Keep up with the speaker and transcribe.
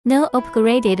No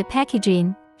upgraded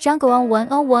packaging. Zhangguang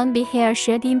 101B Hair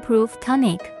Shedding Proof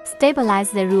Tonic. Stabilize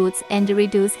the roots and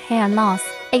reduce hair loss.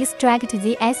 Extract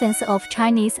the essence of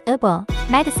Chinese herbal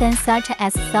medicines such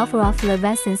as sophora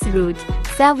flavescens root,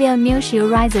 salvia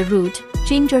miltiorrhiza root,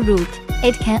 ginger root.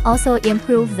 It can also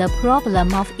improve the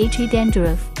problem of itchy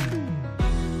dandruff.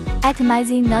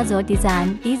 Atomizing nozzle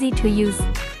design, easy to use.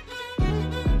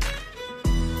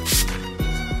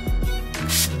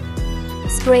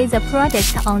 Spray the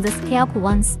product on the scalp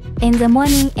once, in the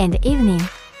morning and evening.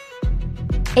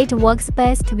 It works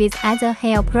best with other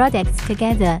hair products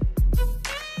together.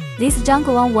 This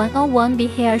Zhangguang 101B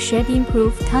Hair Shedding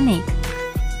Proof Tonic.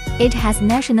 It has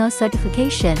national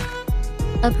certification.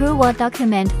 Approval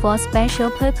document for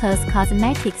special purpose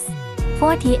cosmetics.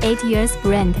 48 years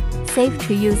brand, safe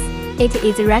to use. It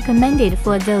is recommended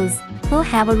for those who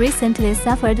have recently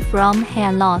suffered from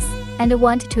hair loss and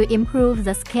want to improve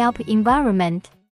the scalp environment.